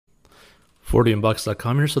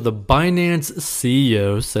40inbox.com here. So the Binance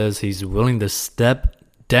CEO says he's willing to step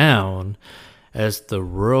down as the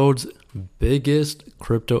world's biggest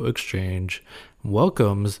crypto exchange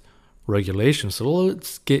welcomes regulation. So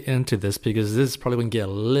let's get into this because this is probably going to get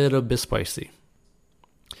a little bit spicy.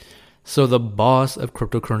 So the boss of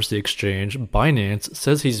cryptocurrency exchange, Binance,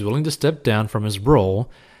 says he's willing to step down from his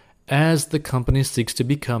role as the company seeks to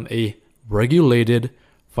become a regulated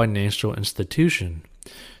financial institution.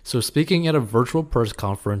 So speaking at a virtual press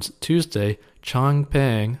conference Tuesday,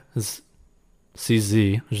 Changpeng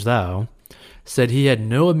CZ Zhao said he had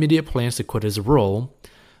no immediate plans to quit his role,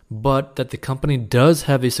 but that the company does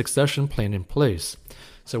have a succession plan in place.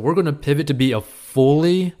 So we're going to pivot to be a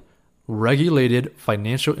fully regulated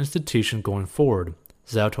financial institution going forward,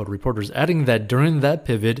 Zhao told reporters, adding that during that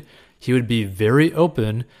pivot, he would be very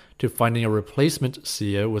open to finding a replacement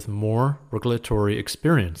CEO with more regulatory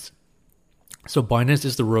experience. So Binance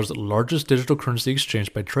is the world's largest digital currency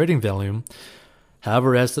exchange by trading volume.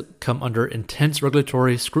 However, it has come under intense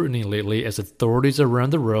regulatory scrutiny lately as authorities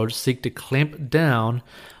around the world seek to clamp down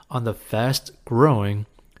on the fast-growing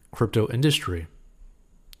crypto industry.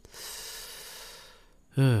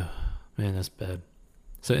 Man, that's bad.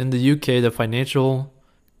 So in the UK, the Financial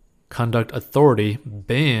Conduct Authority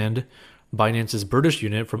banned Binance's British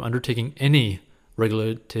unit from undertaking any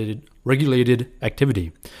regulated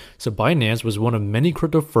activity. So Binance was one of many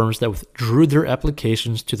crypto firms that withdrew their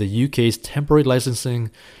applications to the UK's temporary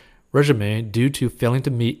licensing regime due to failing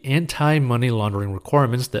to meet anti-money laundering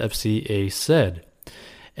requirements, the FCA said.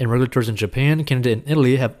 And regulators in Japan, Canada, and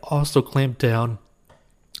Italy have also clamped down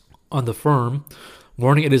on the firm,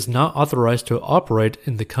 warning it is not authorized to operate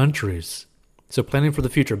in the countries. So planning for the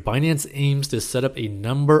future, Binance aims to set up a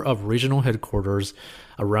number of regional headquarters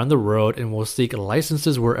around the world and will seek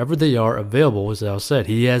licenses wherever they are available, as Zhao said.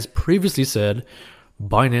 He has previously said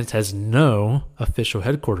Binance has no official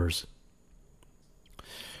headquarters.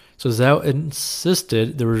 So Zhao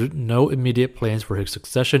insisted there were no immediate plans for his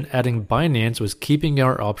succession, adding Binance was keeping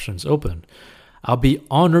our options open. I'll be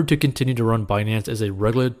honored to continue to run Binance as a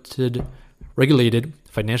regulated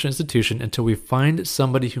financial institution until we find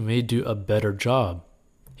somebody who may do a better job,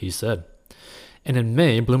 he said. And in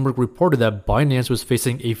May, Bloomberg reported that Binance was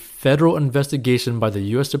facing a federal investigation by the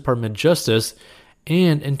U.S. Department of Justice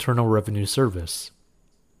and Internal Revenue Service.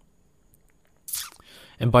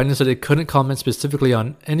 And Binance said it couldn't comment specifically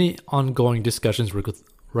on any ongoing discussions with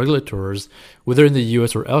regulators, whether in the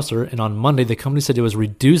U.S. or elsewhere. And on Monday, the company said it was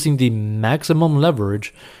reducing the maximum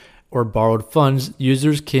leverage or borrowed funds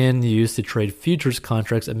users can use to trade futures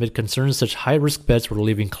contracts amid concerns such high-risk bets were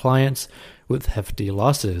leaving clients with hefty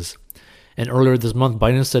losses. And earlier this month,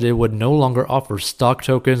 Binance said it would no longer offer stock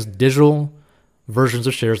tokens, digital versions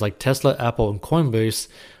of shares like Tesla, Apple, and Coinbase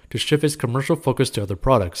to shift its commercial focus to other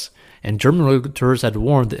products. And German regulators had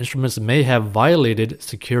warned the instruments may have violated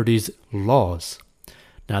securities laws.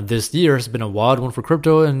 Now, this year has been a wild one for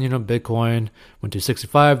crypto, and Bitcoin went to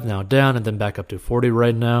 65, now down, and then back up to 40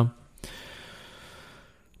 right now.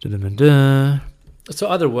 So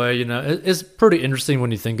either way, it's pretty interesting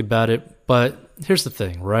when you think about it. But here's the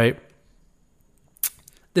thing, right?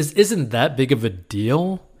 This isn't that big of a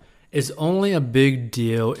deal. It's only a big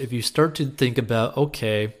deal if you start to think about,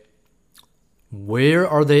 okay, where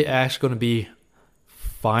are they actually going to be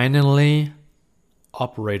finally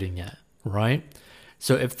operating at, right?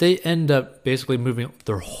 So if they end up basically moving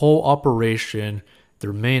their whole operation,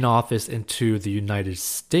 their main office into the United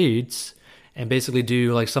States, and basically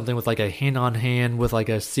do like something with like a hand-on-hand with like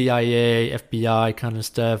a CIA, FBI kind of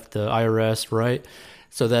stuff, the IRS, right?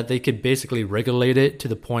 So that they could basically regulate it to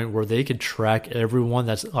the point where they could track everyone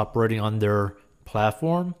that's operating on their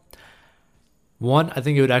platform. One, I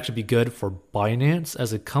think it would actually be good for Binance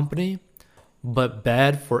as a company, but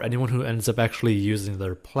bad for anyone who ends up actually using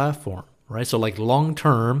their platform, right? So like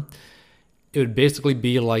long-term, it would basically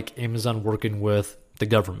be like Amazon working with the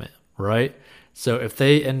government, right? So if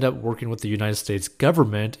they end up working with the United States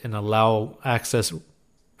government and allow access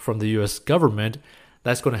from the US government,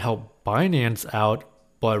 that's going to help Binance out,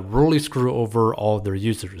 but really screw over all of their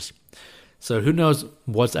users. So who knows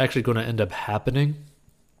what's actually going to end up happening,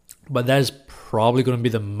 but that is probably going to be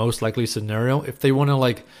the most likely scenario. If they want to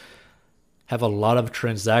like have a lot of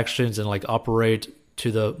transactions and like operate to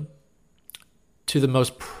the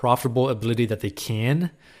most profitable ability that they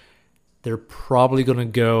can, they're probably going to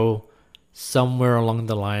go somewhere along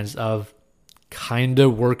the lines of kind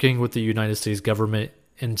of working with the United States government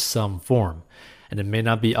in some form. And it may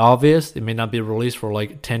not be obvious. It may not be released for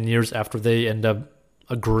like 10 years after they end up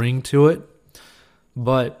agreeing to it.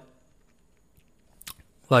 But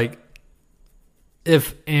like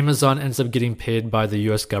if Amazon ends up getting paid by the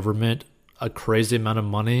US government a crazy amount of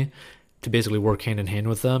money to basically work hand in hand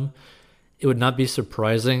with them. It would not be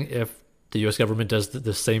surprising if the US government does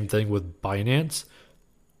the same thing with Binance,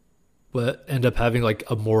 but end up having like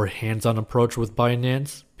a more hands-on approach with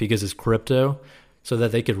Binance because it's crypto, so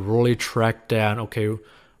that they could really track down, okay,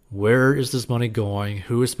 where is this money going?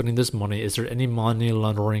 Who is spending this money? Is there any money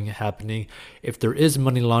laundering happening? If there is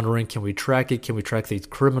money laundering, can we track it? Can we track these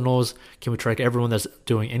criminals? Can we track everyone that's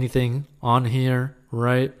doing anything on here,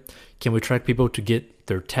 right? Can we track people to get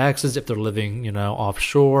their taxes if they're living,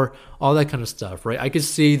 offshore? All that kind of stuff, right? I could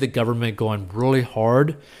see the government going really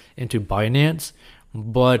hard into Binance,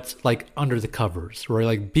 but like under the covers, right?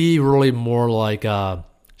 Like be really more like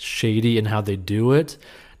shady in how they do it,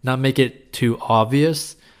 not make it too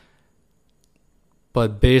obvious,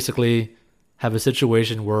 but basically have a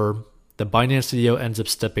situation where the Binance CEO ends up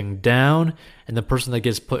stepping down, and the person that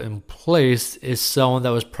gets put in place is someone that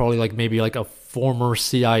was probably like maybe like a former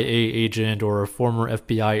CIA agent or a former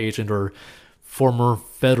FBI agent or former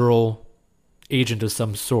federal agent of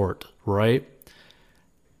some sort, right?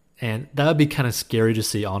 And that would be kind of scary to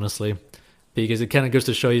see, honestly, because it kind of goes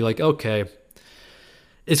to show you like, okay,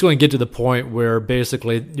 it's going to get to the point where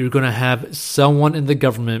basically you're going to have someone in the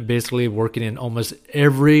government basically working in almost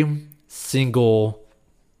every single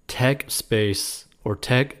tech space or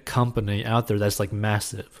tech company out there that's like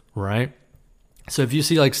massive, right? So if you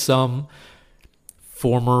see like some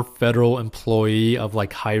former federal employee of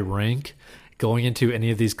like high rank going into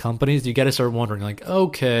any of these companies, you got to start wondering like,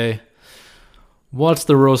 okay, what's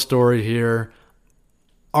the real story here?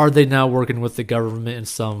 Are they now working with the government in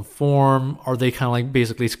some form? Are they kind of like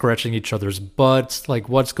basically scratching each other's butts? Like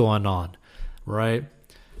what's going on, right?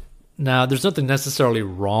 Now, there's nothing necessarily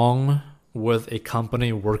wrong with a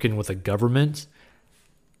company working with a government,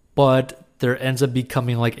 but there ends up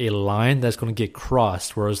becoming like a line that's going to get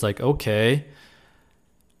crossed where it's like, okay,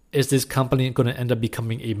 is this company going to end up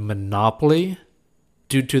becoming a monopoly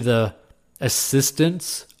due to the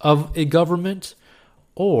assistance of a government?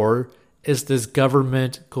 Or is this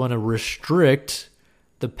government going to restrict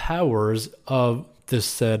the powers of this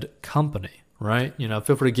said company, right?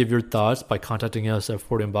 Feel free to give your thoughts by contacting us at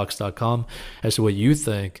 40inbox.com as to what you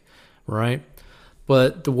think, right?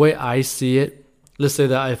 But the way I see it, let's say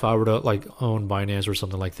that if I were to like own Binance or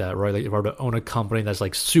something like that, right? Like if I were to own a company that's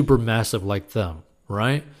like super massive like them,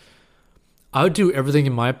 right? I would do everything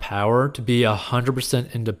in my power to be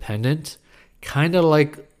 100% independent, kind of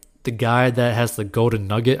like the guy that has the golden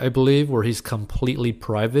nugget, I believe, where he's completely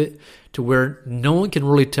private to where no one can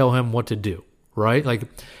really tell him what to do, right? Like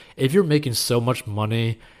if you're making so much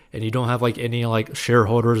money and you don't have like any like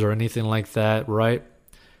shareholders or anything like that, right?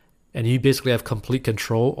 And you basically have complete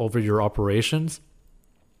control over your operations,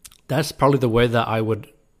 that's probably the way that I would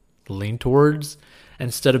lean towards,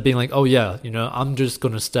 instead of being like, oh yeah, I'm just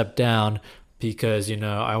going to step down because,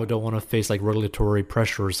 I don't want to face like regulatory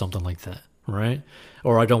pressure or something like that, right?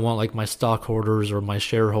 Or I don't want like my stockholders or my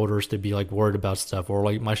shareholders to be like worried about stuff, or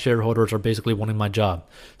like my shareholders are basically wanting my job,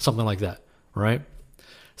 something like that, right?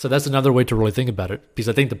 So that's another way to really think about it, because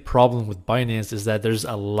I think the problem with Binance is that there's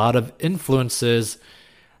a lot of influences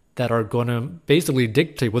that are going to basically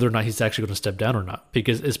dictate whether or not he's actually going to step down or not,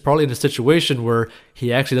 because it's probably in a situation where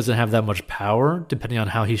he actually doesn't have that much power, depending on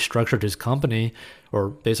how he structured his company, or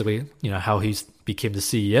basically, how he became the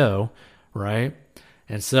CEO, right?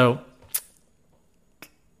 And so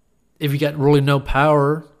if you got really no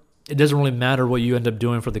power, it doesn't really matter what you end up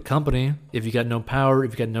doing for the company. If you got no power,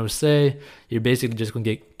 if you got no say, you're basically just going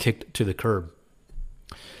to get kicked to the curb.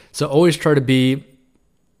 So always try to be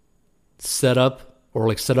set up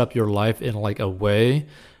your life in like a way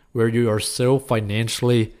where you are so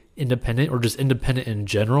financially independent, or just independent in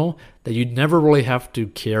general, that you never really have to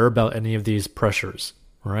care about any of these pressures,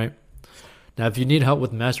 right? Now, if you need help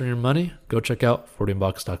with mastering your money, go check out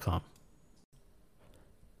 40inbox.com.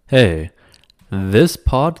 Hey, this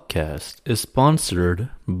podcast is sponsored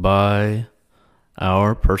by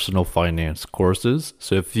our personal finance courses.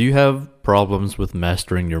 So if you have problems with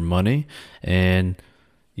mastering your money and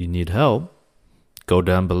you need help, go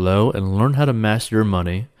down below and learn how to master your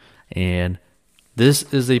money. And this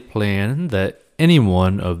is a plan that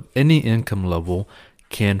anyone of any income level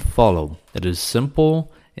can follow. It is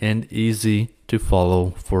simple and easy to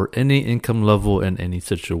follow for any income level and any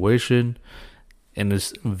situation, and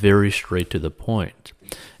is very straight to the point.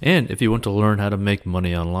 And if you want to learn how to make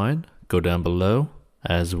money online, go down below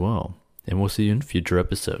as well. And we'll see you in future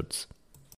episodes.